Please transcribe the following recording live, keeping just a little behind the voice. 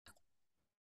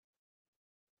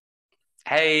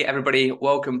Hey everybody,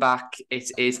 welcome back.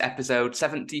 It is episode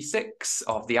 76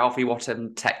 of the Alfie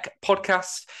Whatton Tech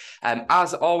Podcast.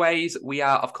 As always, we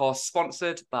are of course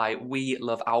sponsored by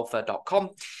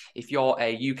WeLoveAlpha.com. If you're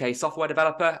a UK software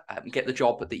developer, get the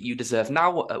job that you deserve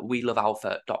now at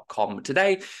WeLoveAlpha.com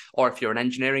today. Or if you're an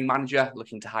engineering manager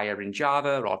looking to hire in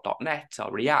Java or .NET or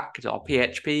React or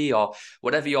PHP or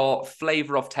whatever your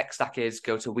flavor of tech stack is,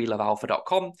 go to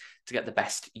WeLoveAlpha.com to get the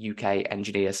best UK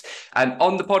engineers.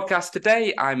 On the podcast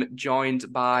today, I'm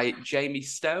joined by Jamie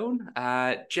Stone.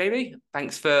 Jamie,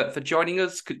 thanks for joining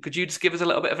us. Could you just give us a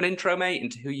little bit of an intro, mate,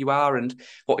 into who you are and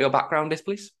what your background is,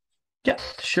 please? Yeah,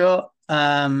 sure.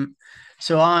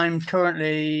 So I'm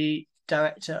currently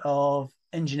Director of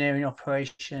Engineering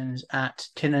Operations at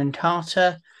Tin &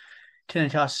 Carter. Tin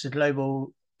 & Carter is a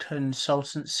global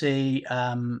consultancy.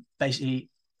 Basically,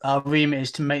 our remit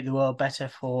is to make the world better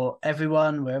for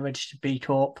everyone. We're a registered B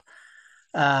Corp,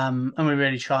 and we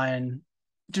really try and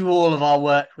do all of our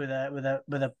work with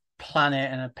a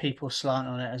planet and a people slant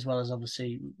on it, as well as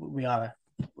obviously we are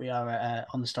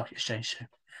on the stock exchange, so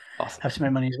Awesome. have to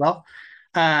make money as well.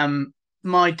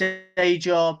 My day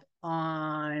job,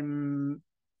 I'm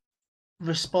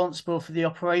responsible for the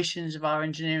operations of our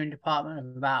engineering department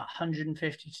of about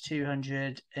 150 to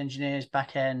 200 engineers,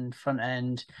 back end, front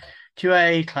end,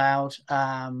 QA, cloud.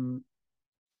 I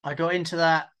got into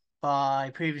that by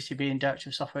previously being director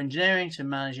of software engineering, so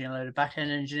managing a load of back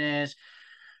end engineers.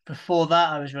 Before that,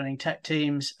 I was running tech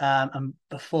teams. And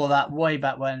before that, way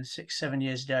back when, 6-7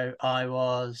 years ago, I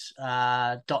was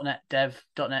 .NET dev,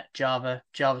 .NET Java,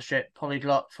 JavaScript,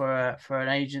 polyglot for an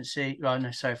agency. Well, no,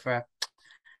 sorry, for a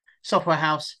software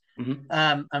house.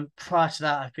 Mm-hmm. And prior to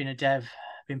that, I've been a dev,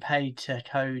 been paid to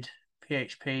code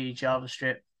PHP,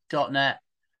 JavaScript, .NET,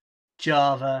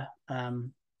 Java,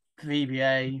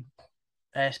 VBA,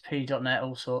 ASP.NET,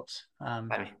 all sorts.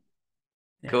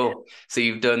 Yeah. Cool. So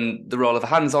you've done the role of a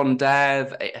hands-on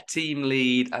dev, a team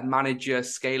lead, a manager,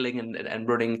 scaling and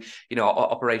running,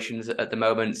 operations at the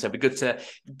moment. So it'd be good to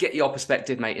get your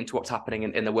perspective, mate, into what's happening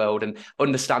in the world and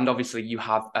understand. Obviously, you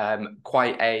have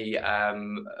quite a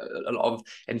lot of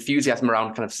enthusiasm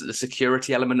around kind of the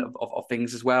security element of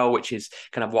things as well, which is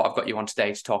kind of what I've got you on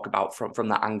today to talk about from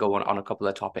that angle on a couple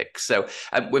of topics. So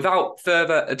without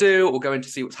further ado, we'll go in to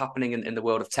see what's happening in the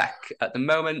world of tech at the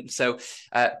moment. So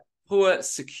poor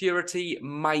security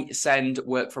might send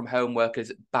work from home workers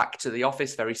back to the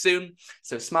office very soon.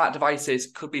 So smart devices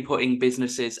could be putting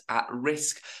businesses at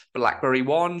risk. BlackBerry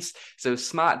warns. So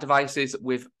smart devices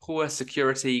with poor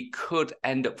security could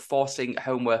end up forcing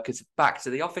home workers back to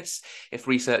the office if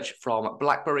research from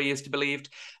BlackBerry is to be believed.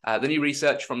 The new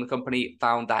research from the company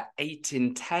found that 8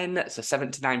 in 10, so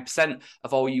 79%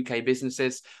 of all UK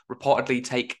businesses reportedly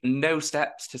take no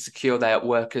steps to secure their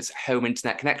workers' home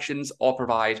internet connections or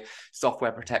provide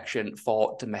software protection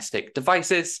for domestic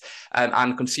devices.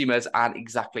 And consumers aren't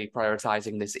exactly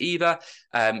prioritizing this either,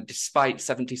 despite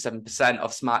 77%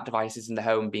 of smart devices in the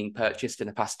home being purchased in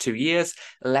the past 2 years.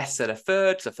 Less than a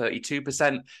third, so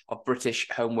 32% of British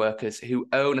home workers who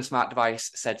own a smart device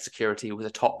said security was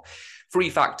a top 3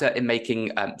 factor in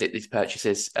making these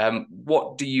purchases.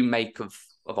 What do you make of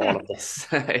all of this?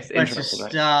 It's Where to interesting,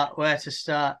 right? start? Where to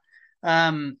start?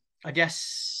 I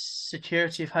guess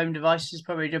security of home devices is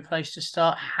probably a good place to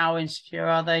start. How insecure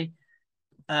are they?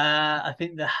 I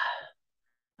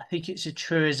think it's a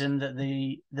truism that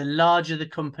the larger the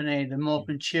company, the more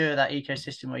mature that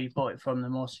ecosystem where you bought it from, the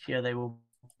more secure they will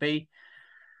be.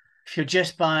 If you're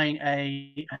just buying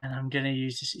and I'm going to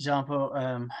use this example,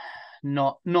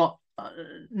 not out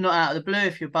of the blue.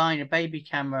 If you're buying a baby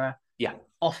camera Yeah.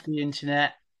 off the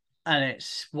internet and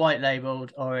it's white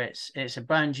labeled, or it's a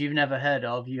brand you've never heard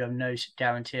of, you have no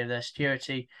guarantee of their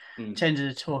security.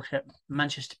 Tended to talk at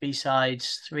Manchester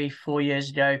B-sides 3-4 years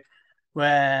ago,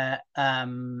 where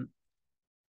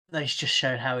they just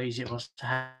showed how easy it was to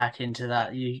hack into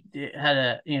that. It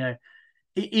had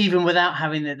even without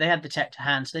having they had the tech to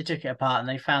hand, so they took it apart and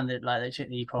they found it. Like, they took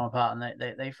the EEPROM apart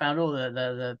and they found all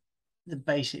the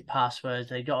basic passwords.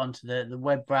 They got onto the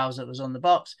web browser that was on the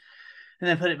box and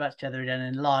then put it back together again.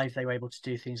 And live, they were able to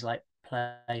do things like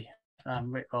play,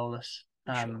 Rickroll us,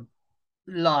 Sure.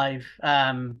 live.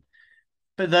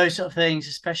 But those sort of things,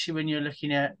 especially when you're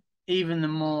looking at even the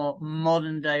more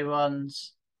modern day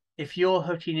ones, if you're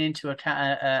hooking into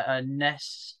a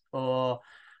Nest, or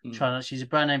trying not to use a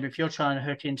brand name, but if you're trying to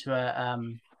hook into a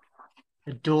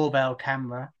doorbell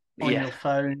camera on Yeah. your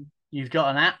phone, you've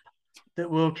got an app that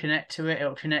will connect to it.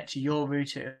 It'll connect to your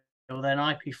router. It will then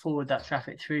IP forward that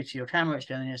traffic through to your camera. It's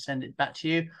going to send it back to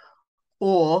you,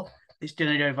 or it's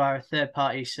going to go via a third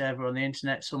party server on the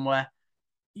internet somewhere.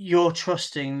 you're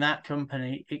trusting that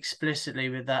company explicitly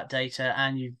with that data,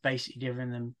 and you've basically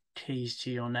given them keys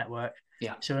to your network.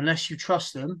 Yeah. So unless you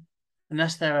trust them,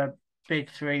 unless they're a big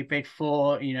three, big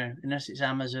four, unless it's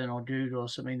Amazon or Google or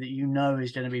something that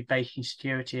is going to be baking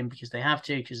security in because they have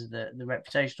to, because of the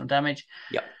reputational damage,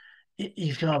 Yeah.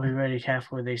 you've got to be really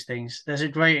careful with these things. There's a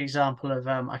great example of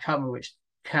I can't remember which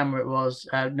camera it was,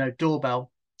 no,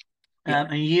 doorbell, Yeah.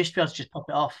 and you used to be able to just pop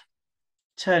it off,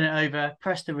 turn it over,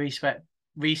 press the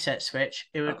reset switch.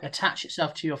 It would Okay. attach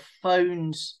itself to your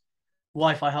phone's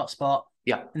Wi-Fi hotspot,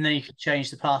 Yeah. and then you could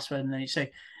change the password. And then so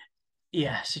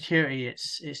yeah, security,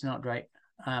 it's not great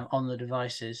on the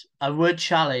devices. I would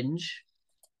challenge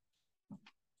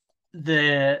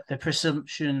the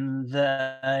presumption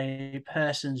that a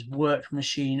person's work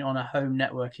machine on a home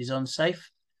network is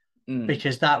unsafe,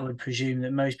 because that would presume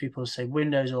that most people say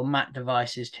Windows or Mac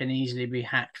devices can easily be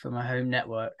hacked from a home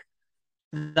network.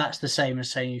 That's the same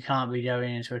as saying you can't be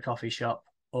going into a coffee shop,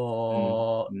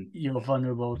 or you're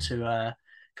vulnerable to a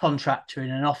contractor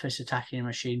in an office attacking a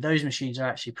machine. Those machines are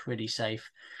actually pretty safe.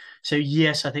 So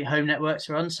yes, I think home networks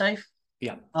are unsafe.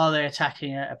 Yeah. Are they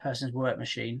attacking a person's work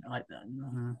machine?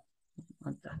 I'm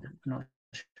not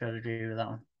sure I agree with that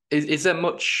one. Is there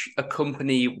much a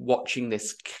company watching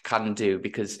this can do?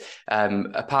 Because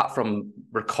apart from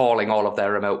recalling all of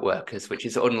their remote workers, which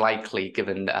is unlikely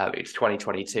given it's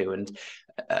 2022 and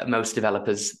most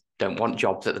developers don't want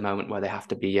jobs at the moment where they have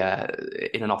to be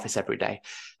in an office every day.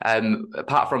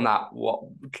 Apart from that, what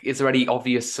is there any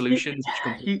obvious solutions which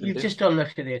companies can You've do? just got to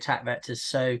look at the attack vectors.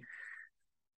 So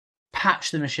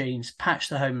patch the machines, patch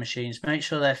the home machines, make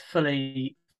sure they're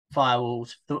fully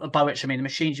firewalled, by which I mean the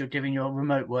machines you're giving your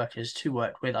remote workers to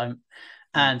work with,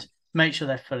 and make sure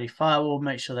they're fully firewalled,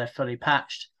 make sure they're fully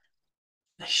patched.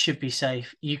 They should be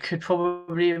safe. You could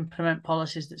probably implement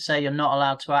policies that say you're not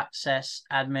allowed to access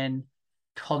admin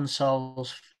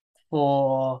consoles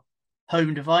for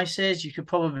home devices. You could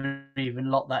probably even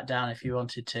lock that down if you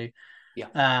wanted to. Yeah.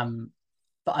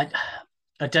 But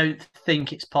I don't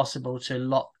think it's possible to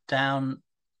lock down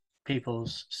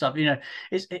people's stuff.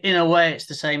 It's in a way it's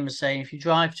the same as saying if you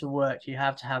drive to work, you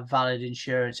have to have valid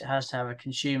insurance. It has to have a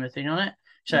consumer thing on it.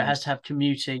 So it has to have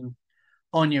commuting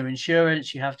on your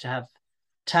insurance. You have to have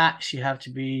tax. You have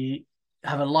to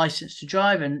have a license to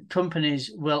drive. And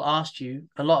companies will ask you,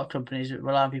 a lot of companies that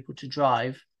allow people to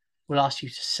drive will ask you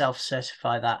to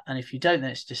self-certify that. And if you don't,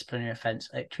 then it's a disciplinary offence.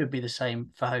 It could be the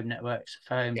same for home networks,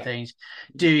 for home things.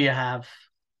 Do you have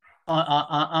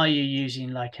are you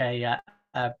using like a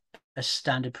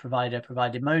standard provider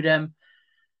provided modem,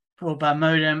 broadband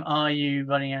modem? Are you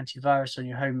running antivirus on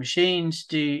your home machines?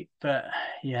 But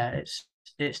yeah,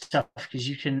 it's tough because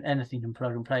anything can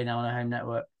plug and play now on a home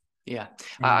network. Yeah,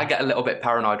 I get a little bit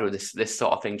paranoid with this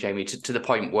sort of thing, Jamie, to the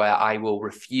point where I will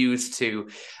refuse to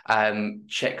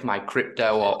check my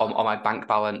crypto or my bank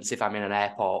balance if I'm in an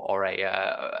airport or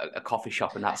a coffee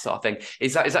shop and that sort of thing.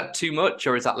 Is that too much,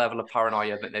 or is that level of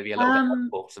paranoia maybe a little bit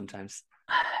helpful sometimes?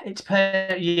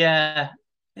 Yeah,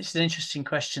 it's an interesting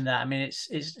question. That I mean,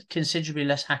 it's considerably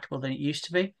less hackable than it used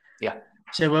to be. Yeah.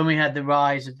 So when we had the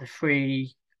rise of the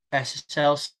free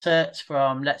SSL certs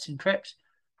from Let's Encrypt,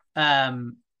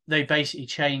 they basically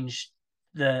changed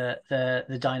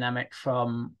the dynamic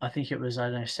from, I think it was, I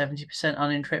don't know, 70%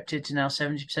 unencrypted to now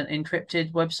 70%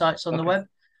 encrypted websites on the web.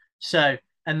 So,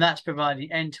 and that's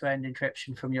providing end-to-end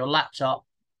encryption from your laptop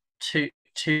to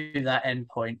that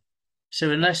endpoint.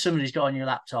 So unless somebody's got on your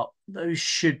laptop, those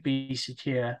should be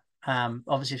secure.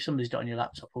 Obviously, if somebody's got on your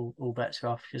laptop, all bets are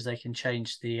off because they can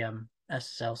change the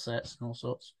SSL certs and all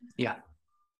sorts. Yeah.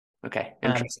 Okay.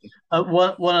 Interesting.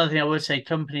 One other thing I would say,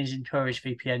 companies encourage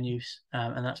VPN use,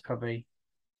 and that's probably.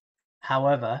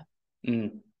 However,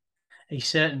 a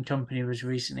certain company was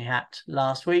recently hacked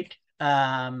last week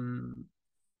via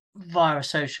a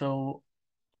social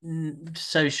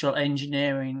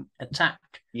engineering attack.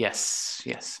 Yes,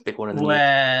 big one in the news.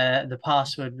 Where the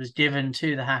password was given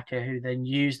to the hacker, who then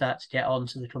used that to get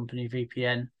onto the company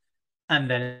VPN, and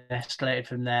then escalated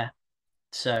from there.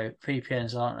 So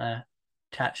VPNs aren't a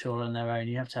catch-all on their own.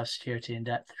 You have to have security in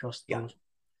depth across the board.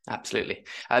 Absolutely.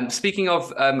 Speaking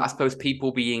of, I suppose,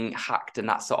 people being hacked and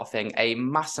that sort of thing, a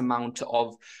mass amount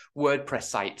of WordPress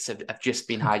sites have just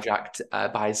been hijacked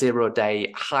by a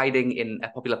zero-day hiding in a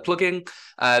popular plugin.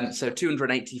 So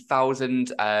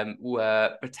 280,000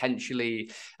 were potentially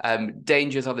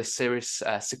dangers of this serious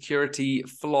security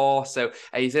flaw. So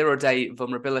a zero-day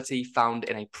vulnerability found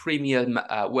in a premium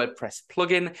WordPress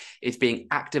plugin is being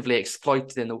actively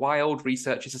exploited in the wild,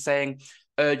 researchers are saying.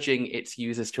 urging its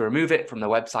users to remove it from their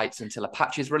websites until a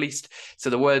patch is released. So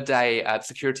the Workday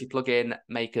security plugin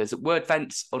makers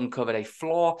WordFence uncovered a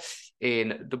flaw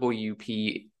in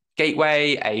WP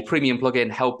Gateway, a premium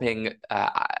plugin helping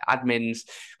admins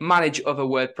manage other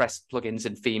WordPress plugins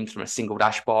and themes from a single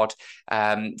dashboard.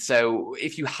 So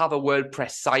if you have a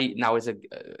WordPress site, now is a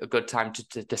good time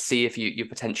to see if you're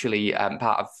potentially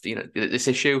part of this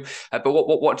issue. But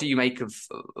what do you make of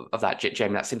that,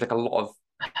 Jamie? That seems like a lot of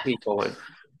people.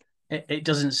 It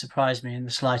doesn't surprise me in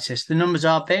the slightest. The numbers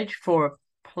are big for a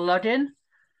plugin,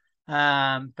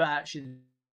 but actually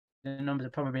the numbers are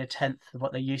probably a tenth of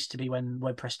what they used to be when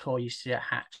WordPress core used to get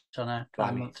hacked on a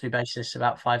monthly basis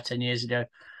about 5-10 years ago.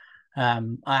 I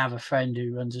have a friend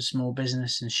who runs a small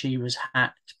business, and she was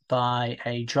hacked by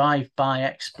a drive-by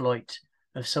exploit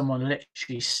of someone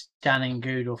literally scanning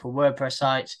Google for WordPress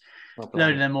sites,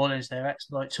 loading them all into their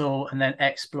exploit tool, and then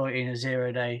exploiting a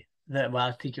 0-day.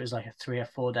 I think it was like a 3 or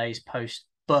 4 days post.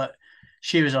 But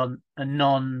she was on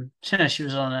she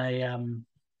was on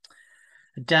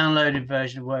a downloaded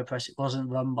version of WordPress. It wasn't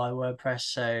run by WordPress,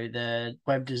 so the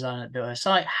web designer that built her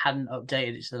site hadn't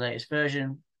updated it to the latest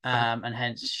version, and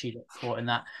hence she got caught in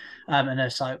that. And her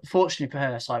site, fortunately for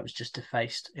her, site was just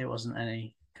defaced. It wasn't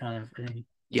any kind of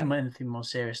anything more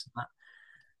serious than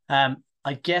that.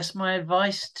 I guess my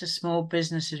advice to small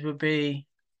businesses would be,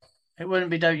 it wouldn't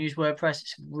be don't use WordPress.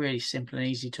 It's a really simple and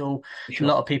easy tool. Sure. A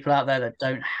lot of people out there that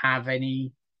don't have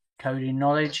any coding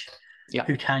knowledge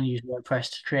who can use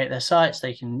WordPress to create their sites.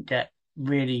 They can get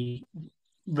really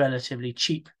relatively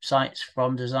cheap sites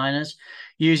from designers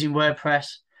using WordPress.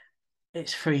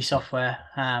 It's free software,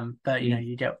 but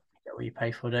you get what you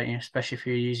pay for, don't you? Especially if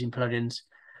you're using plugins.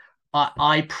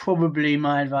 My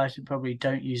advice would probably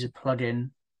don't use a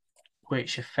plugin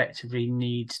which effectively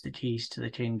needs the keys to the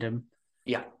kingdom.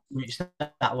 Yeah. Which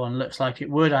that one looks like it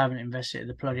would. I haven't invested in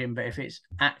the plugin, but if it's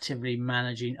actively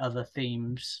managing other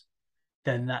themes,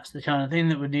 then that's the kind of thing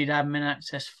that would need admin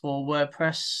access for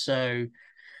WordPress. So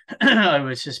I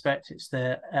would suspect it's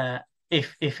the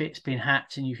if it's been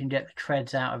hacked and you can get the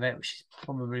creds out of it, which is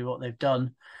probably what they've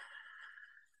done.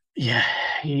 Yeah,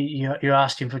 you're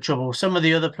asking for trouble. Some of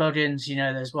the other plugins,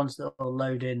 there's ones that will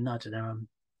load in, I don't know,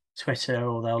 Twitter,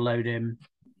 or they'll load in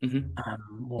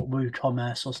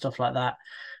WooCommerce or stuff like that.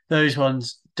 Those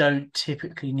ones don't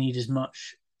typically need as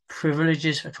much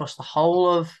privileges across the whole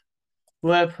of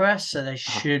WordPress, so they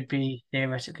should be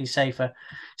theoretically safer.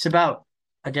 It's about,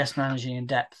 I guess, managing in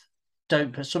depth.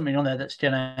 Don't put something on there that's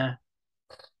gonna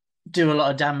do a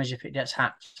lot of damage if it gets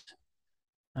hacked.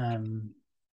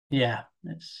 Yeah,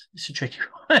 it's a tricky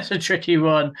one. It's a tricky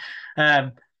one.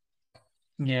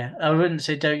 Yeah, I wouldn't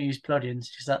say don't use plugins,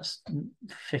 because that's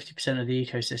 50% of the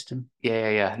ecosystem.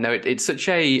 Yeah. No, it's such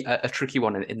a tricky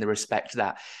one in the respect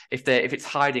that if it's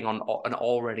hiding on an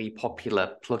already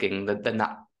popular plugin, then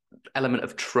that element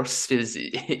of trust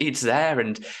it's there,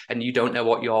 and you don't know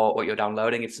what you're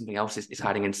downloading if something else is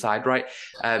hiding inside, right?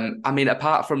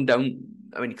 Apart from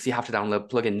because you have to download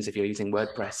plugins if you're using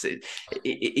WordPress,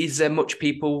 is there much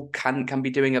people can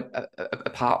be doing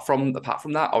apart from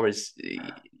that, or is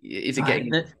it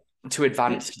getting too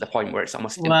advanced to the point where it's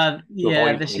almost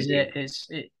this is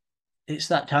it. It's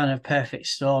that kind of perfect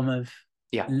storm of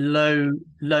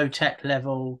low tech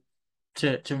level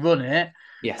to run it.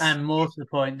 Yes. And more to the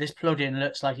point, this plugin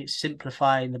looks like it's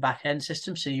simplifying the back end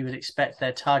system. So you would expect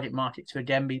their target market to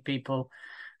again be people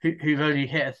who've only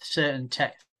hit a certain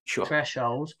tech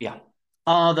threshold. Yeah.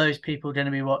 Are those people going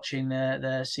to be watching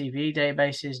the CV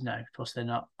databases? No, of course they're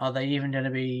not. Are they even going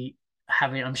to be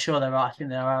having? I'm sure there are. I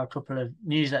think there are a couple of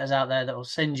newsletters out there that will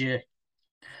send you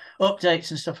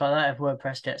updates and stuff like that if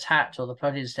WordPress gets hacked or the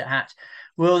plugins get hacked.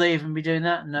 Will they even be doing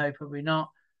that? No, probably not.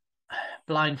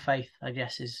 Blind faith, I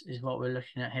guess, is what we're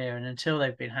looking at here. And until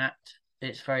they've been hacked,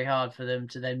 it's very hard for them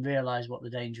to then realize what the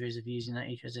danger is of using that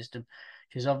ecosystem,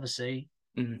 because obviously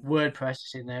WordPress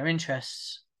is in their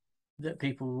interests that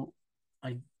people,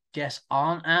 I guess,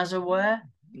 aren't as aware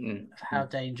of how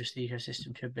dangerous the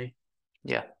ecosystem could be.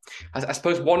 Yeah, I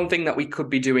suppose one thing that we could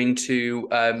be doing to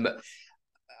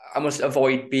I must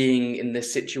avoid being in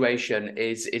this situation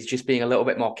is just being a little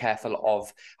bit more careful of,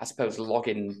 I suppose,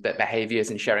 login behaviors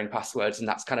and sharing passwords, and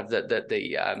that's kind of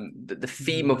the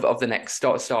theme of the next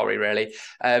story, really,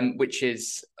 which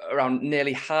is around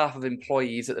nearly half of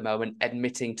employees at the moment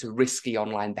admitting to risky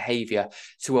online behavior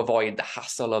to avoid the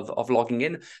hassle of logging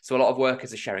in. So a lot of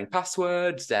workers are sharing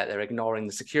passwords, they're ignoring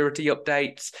the security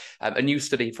updates. A new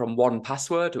study from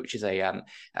 1Password, which is a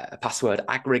password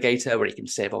aggregator where you can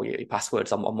save all your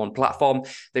passwords on one platform.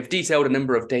 They've detailed a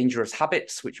number of dangerous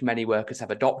habits which many workers have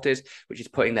adopted, which is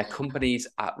putting their companies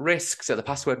at risk. So the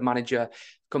password manager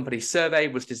company survey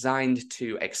was designed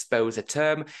to expose a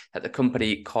term that the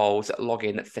company calls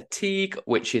login fatigue,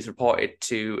 which is reported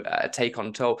to take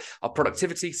on toll of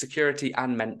productivity, security,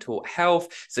 and mental health.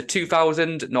 So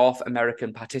 2,000 North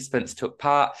American participants took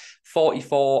part.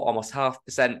 44, almost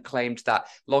 0.5%, claimed that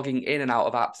logging in and out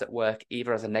of apps at work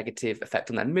either has a negative effect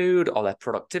on their mood or their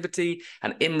productivity.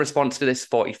 And in response to this,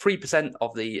 43%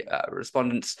 of the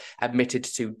respondents admitted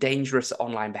to dangerous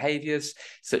online behaviors,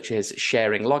 such as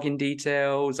sharing login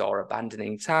details or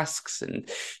abandoning tasks and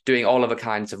doing all other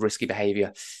kinds of risky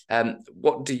behavior.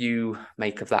 What do you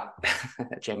make of that,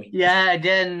 Jamie? Yeah,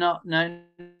 again, no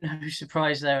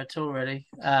surprise there at all, really.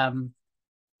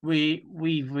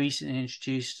 We've recently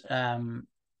introduced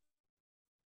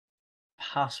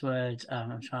password.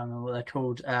 I'm trying to remember what they're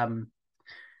called.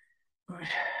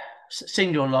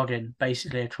 Single login,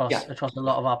 basically across a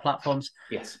lot of our platforms.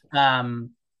 Yes. And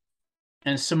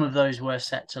some of those were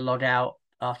set to log out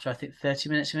after, I think, 30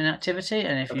 minutes of inactivity.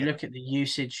 And if you look at the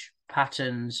usage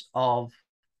patterns of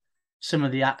some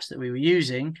of the apps that we were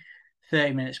using,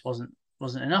 30 minutes wasn't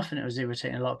enough, and it was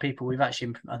irritating a lot of people. We've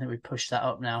actually, I think, we've pushed that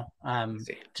up now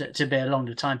to be a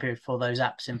longer time period for those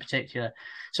apps in particular.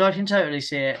 So I can totally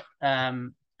see it. I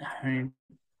mean,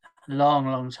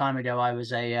 long time ago, I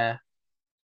was a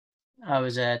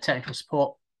technical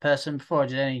support person before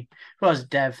I was a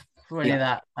dev, before any of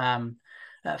that.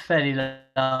 At a fairly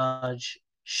large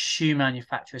shoe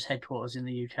manufacturer's headquarters in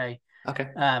the UK.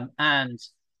 And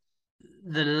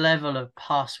the level of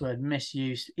password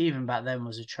misuse, even back then,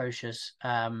 was atrocious.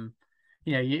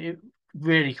 You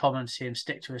really common to see them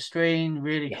stick to a screen,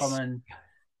 really common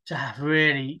to have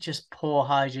really just poor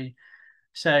hygiene.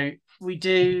 So I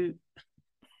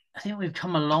think we've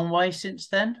come a long way since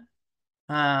then.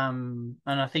 And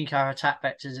I think our attack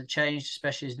vectors have changed,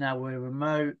 especially as now we're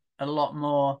remote, a lot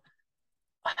more.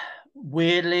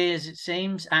 Weirdly, as it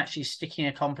seems, actually sticking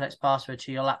a complex password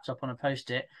to your laptop on a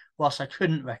post-it, whilst I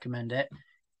couldn't recommend it,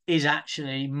 is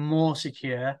actually more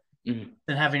secure than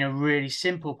having a really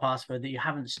simple password that you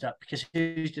haven't stuck, because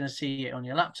who's going to see it on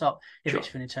your laptop if it's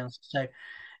for an internal? So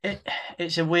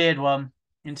it's a weird one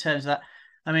in terms of that.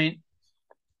 I mean,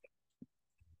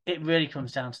 it really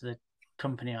comes down to the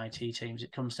company IT teams.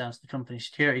 It comes down to the company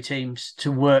security teams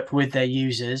to work with their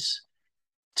users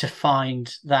to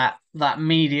find that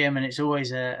medium, and it's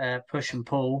always a push and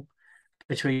pull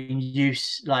between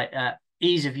use, like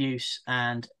ease of use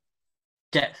and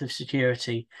depth of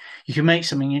security. You can make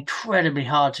something incredibly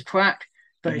hard to crack,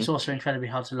 but it's also incredibly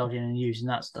hard to log in and use, and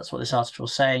that's what this article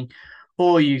is saying.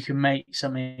 Or you can make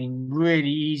something really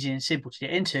easy and simple to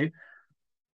get into,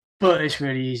 but it's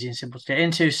really easy and simple to get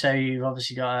into, so you've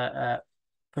obviously got a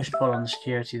push pull on the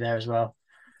security there as well.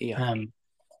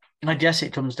 I guess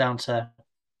it comes down to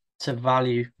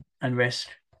value and risk,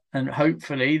 and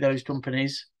hopefully those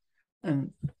companies,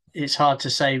 and it's hard to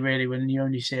say really when you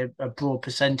only see a broad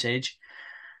percentage,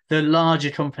 the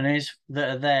larger companies that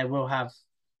are there will have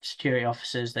security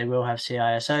officers, they will have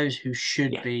CISOs who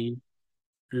should be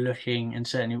looking, and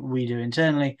certainly we do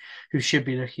internally, who should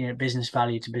be looking at business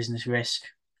value to business risk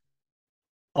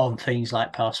on things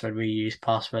like password reuse,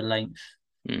 password length,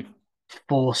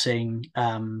 forcing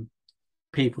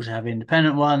people to have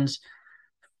independent ones,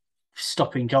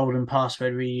 stopping golden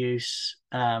password reuse,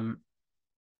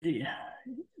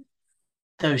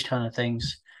 those kind of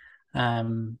things.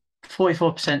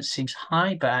 44% seems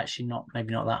high, but actually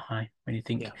maybe not that high when you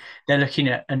think they're looking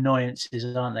at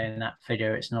annoyances, aren't they, in that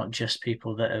figure? It's not just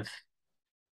people that have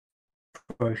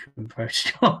broken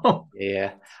protocol.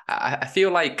 I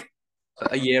feel like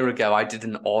a year ago I did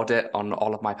an audit on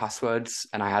all of my passwords,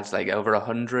 and I had like over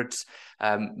 100.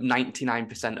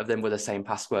 99% of them were the same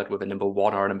password with a number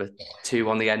 1 or a number 2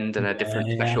 on the end and a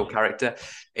different special character.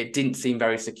 It didn't seem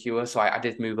very secure, so I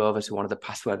did move over to one of the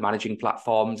password managing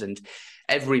platforms, and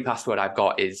every password I've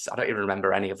got is, I don't even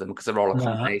remember any of them because they're all a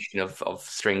combination of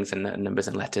strings and numbers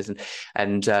and letters,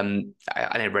 and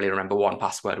I didn't really remember one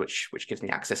password which gives me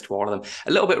access to all of them.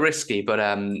 A little bit risky, but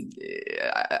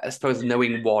I suppose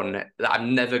knowing one that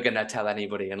I'm never going to tell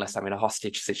anybody unless I'm in a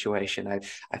hostage situation,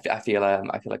 I feel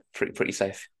like pretty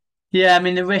safe. Yeah, I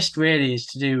mean, the risk really is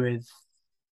to do with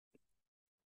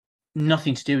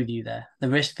nothing to do with you there. The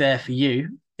risk there for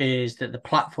you is that the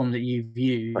platform that you've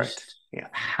used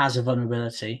has a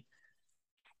vulnerability,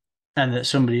 and that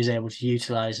somebody is able to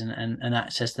utilize and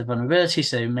access the vulnerability.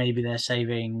 So maybe they're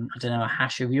saving, I don't know, a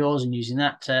hash of yours and using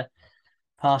that to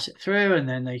pass it through, and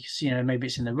then they, maybe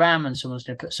it's in the RAM and someone's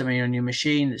going to put something on your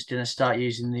machine that's going to start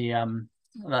using the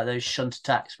like those shunt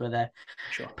attacks where they're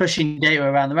pushing data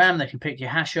around the RAM. They can pick your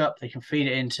hash up, they can feed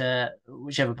it into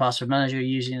whichever password manager you're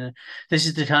using. This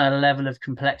is the kind of level of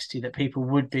complexity that people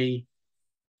would be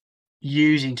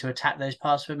using to attack those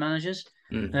password managers.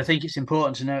 Mm. And I think it's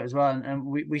important to note as well, and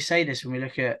we say this when we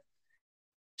look at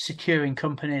securing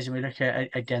companies, and we look at,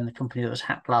 again, the company that was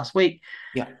hacked last week,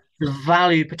 Yeah.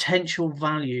 the potential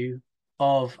value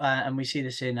of, and we see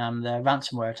this in the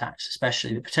ransomware attacks,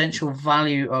 especially the potential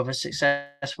value of a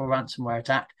successful ransomware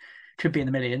attack could be in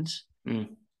the millions.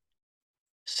 Mm.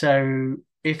 So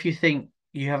if you think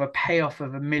you have a payoff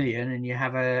of $1 million and you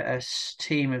have a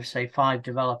team of, say, 5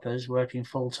 developers working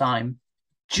full time,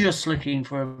 just looking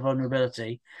for a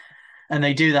vulnerability, and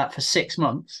they do that for 6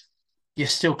 months, you're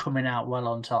still coming out well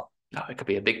on top. Oh, it could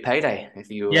be a big payday if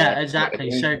you. Yeah, exactly.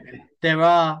 So there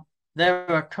are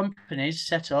companies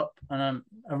set up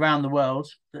around the world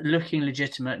that looking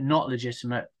legitimate, not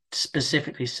legitimate,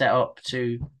 specifically set up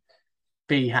to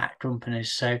be hack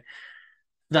companies. So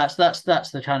that's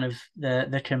the kind of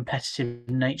the competitive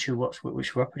nature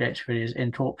which we're up against, really, is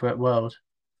in corporate world.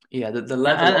 Yeah, the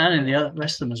level and in the other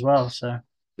rest of them as well. So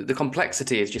the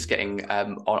complexity is just getting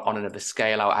on another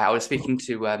scale. I was speaking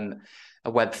to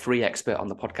a Web3 expert on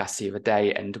the podcast the other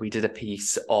day, and we did a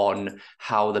piece on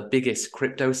how the biggest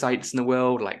crypto sites in the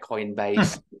world, like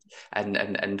Coinbase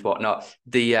and whatnot,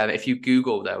 if you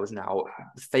Google those now,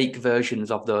 fake versions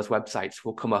of those websites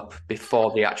will come up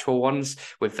before the actual ones.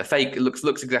 With the fake, it looks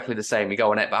exactly the same. You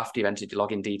go on it, but after you've entered your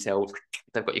login details,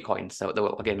 they've got your coins, so they'll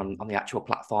log in on the actual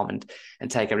platform and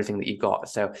take everything that you've got.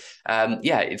 So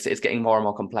yeah, it's getting more and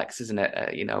more complex, isn't it?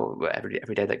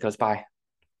 Every day that goes by.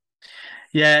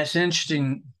 yeah, it's an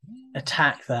interesting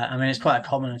attack. That, I mean, it's quite a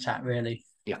common attack, really.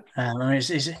 Yeah. I mean,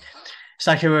 it's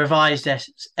like a revised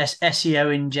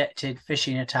SEO injected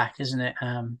phishing attack, isn't it?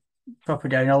 Proper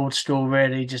going old school,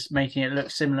 really, just making it look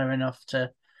similar enough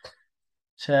to.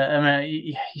 I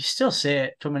mean, you still see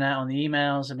it coming out on the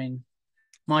emails. I mean,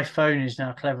 my phone is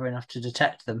now clever enough to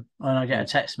detect them when I get a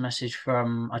text message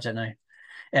from, I don't know,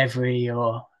 Every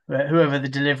or whoever the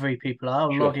delivery people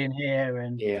are. I'll log in here,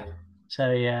 and Yeah.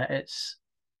 so yeah, it's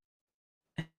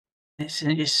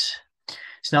an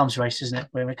arms race, isn't it?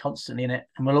 Where we're constantly in it,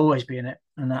 and we'll always be in it.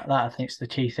 And that I think is the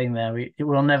key thing there. It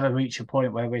will never reach a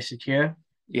point where we're secure.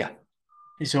 Yeah.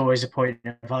 It's always a point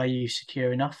of, are you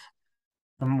secure enough?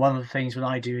 And one of the things when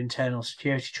I do internal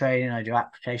security training, I do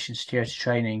application security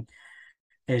training,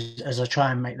 is as I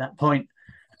try and make that point,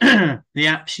 the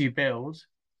apps you build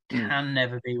can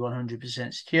never be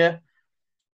 100% secure.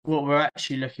 What we're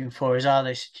actually looking for is, are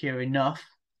they secure enough?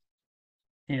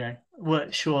 You know,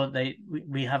 we're sure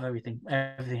we have everything.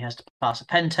 Everything has to pass a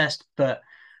pen test, but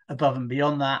above and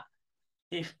beyond that,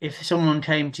 if someone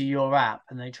came to your app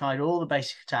and they tried all the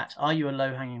basic attacks, are you a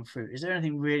low hanging fruit? Is there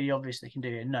anything really obvious they can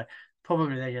do? No,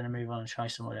 probably they're going to move on and try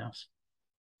someone else.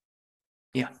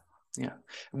 Yeah. Yeah.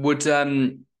 Would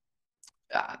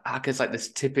hackers like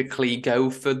this typically go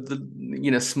for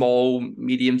the small,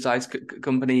 medium-sized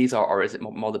companies, or is it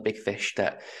more the big fish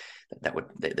that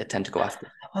they tend to go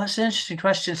after? Well, that's an interesting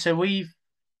question. So we've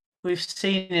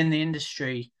seen in the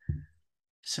industry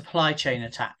supply chain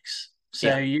attacks.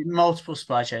 So multiple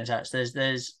supply chain attacks. There's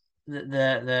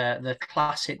the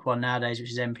classic one nowadays,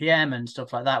 which is NPM and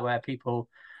stuff like that, where people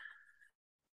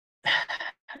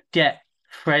get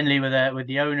friendly with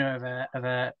the owner of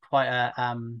a quite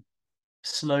a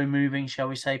slow moving, shall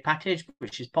we say, package,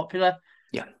 which is popular.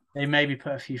 Yeah. They maybe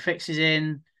put a few fixes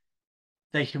in.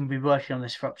 They can be working on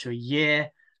this for up to a year.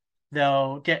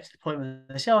 They'll get to the point where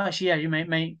they say, "Oh, actually, yeah, you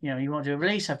you want to do a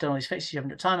release? I've done all these fixes. You haven't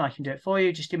got time. I can do it for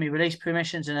you. Just give me release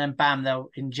permissions," and then bam, they'll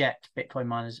inject Bitcoin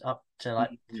miners up to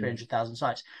like 300,000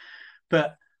 sites.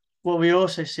 But what we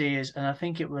also see is, and I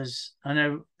think I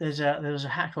know there was a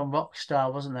hack on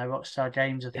Rockstar, wasn't there? Rockstar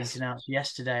Games, I think, announced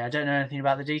yesterday. I don't know anything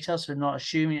about the details, so I'm not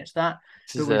assuming it's that.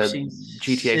 This but is we've a seen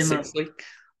GTA 6 leak.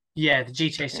 Yeah, the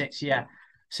GTA 6. Yeah.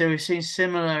 So we've seen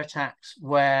similar attacks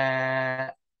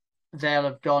where they'll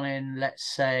have gone in, let's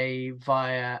say,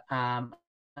 via an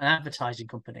advertising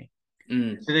company.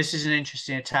 So this is an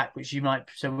interesting attack, which you might.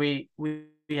 So we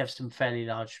have some fairly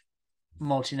large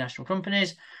multinational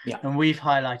companies, and we've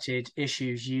highlighted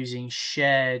issues using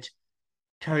shared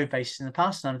code bases in the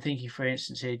past. And I'm thinking, for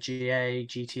instance, here GA,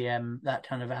 GTM, that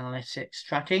kind of analytics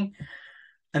tracking,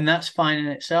 and that's fine in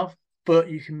itself. But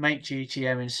you can make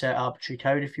GTM insert arbitrary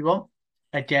code if you want.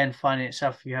 Again, fine in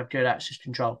itself if you have good access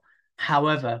control.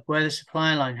 However, where the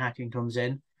supply line hacking comes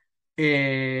in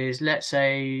is, let's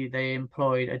say they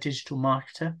employed a digital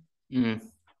marketer,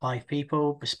 5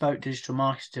 people, bespoke digital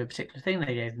marketer to a particular thing.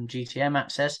 They gave them GTM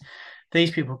access.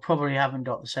 These people probably haven't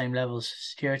got the same levels of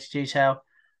security detail.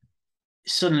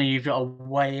 Suddenly you've got to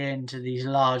weigh into these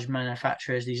large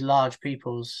manufacturers, these large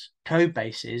people's code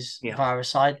bases via a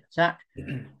side attack.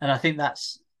 And I think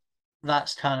that's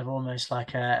that's kind of almost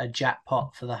like a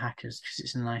jackpot for the hackers because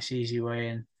it's a nice, easy way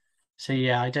in. So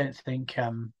yeah, I don't think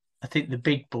I think the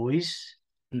big boys,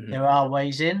 there Mhm. are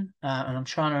ways in, and I'm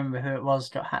trying to remember who it was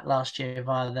got hacked last year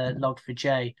via the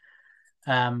Log4j,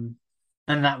 um,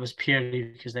 and that was purely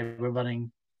because they were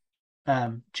running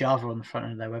Java on the front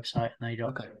end of their website, and they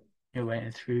got Okay.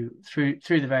 went through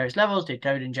the various levels, did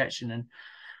code injection, and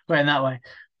went that way.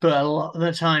 But a lot of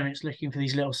the time, it's looking for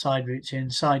these little side routes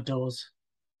in, side doors.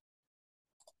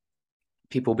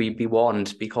 People be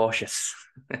warned, be cautious.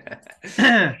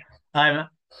 I'm a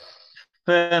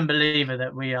firm believer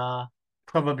that we are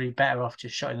probably better off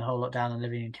just shutting the whole lot down and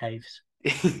living in caves.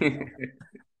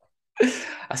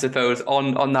 I suppose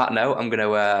on that note, I'm gonna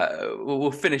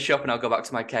we'll finish up and I'll go back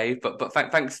to my cave. But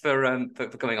thanks for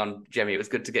coming on, Jimmy. It was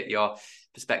good to get your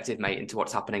perspective, mate, into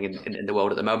what's happening in the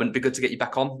world at the moment. It'd be good to get you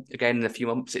back on again in a few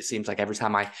months. It seems like every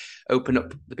time I open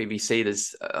up the BBC,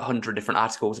 there's 100 different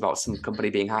articles about some company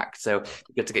being hacked. So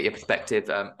good to get your perspective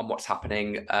on what's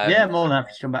happening. Yeah, more than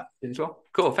happy to come back. As well.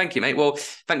 Cool. Thank you, mate. Well,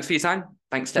 thanks for your time.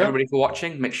 Thanks to Sure. everybody for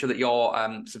watching. Make sure that you're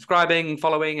subscribing,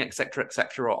 following, etc.,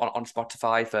 on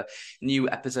Spotify for new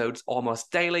episodes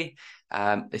almost daily.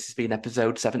 This has been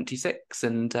episode 76,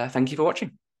 and thank you for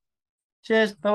watching. Cheers. Bye.